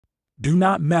Do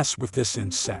not mess with this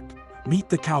insect. Meet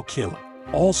the cow killer,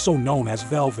 also known as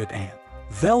velvet ant.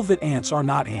 Velvet ants are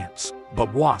not ants,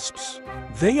 but wasps.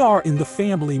 They are in the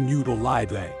family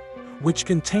Mutalidae, which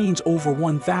contains over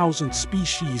 1,000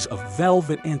 species of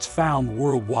velvet ants found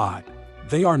worldwide.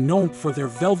 They are known for their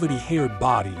velvety-haired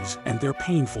bodies and their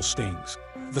painful stings.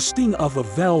 The sting of a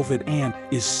velvet ant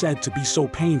is said to be so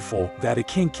painful that it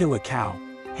can kill a cow,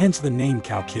 hence the name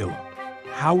cow killer.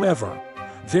 However,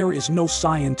 there is no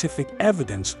scientific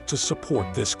evidence to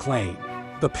support this claim.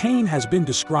 The pain has been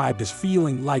described as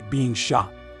feeling like being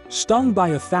shot. Stung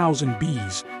by 1,000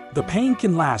 bees, the pain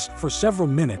can last for several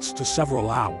minutes to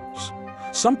several hours.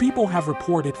 Some people have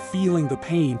reported feeling the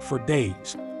pain for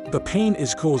days. The pain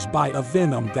is caused by a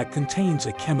venom that contains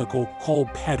a chemical called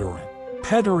petarin.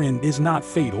 Petarin is not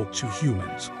fatal to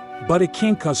humans, but it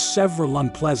can cause several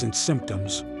unpleasant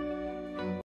symptoms,